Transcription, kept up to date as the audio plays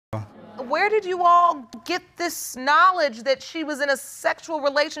Where did you all get this knowledge that she was in a sexual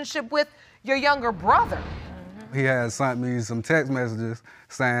relationship with your younger brother? He had sent me some text messages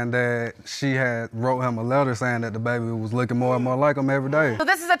saying that she had wrote him a letter saying that the baby was looking more and more like him every day. So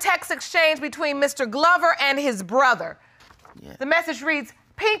this is a text exchange between Mr. Glover and his brother. Yeah. The message reads,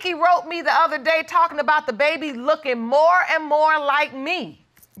 Pinky wrote me the other day talking about the baby looking more and more like me.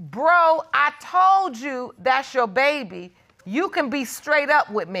 Bro, I told you that's your baby. You can be straight up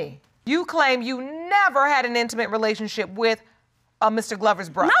with me. You claim you never had an intimate relationship with Mr. Glover's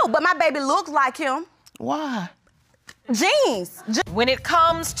brother. No, but my baby looks like him. Why? Jeans. When it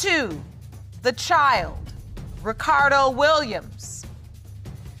comes to the child, Ricardo Williams,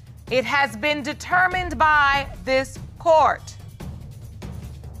 it has been determined by this court.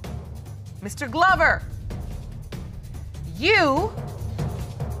 Mr. Glover, you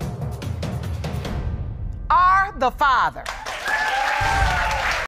are the father.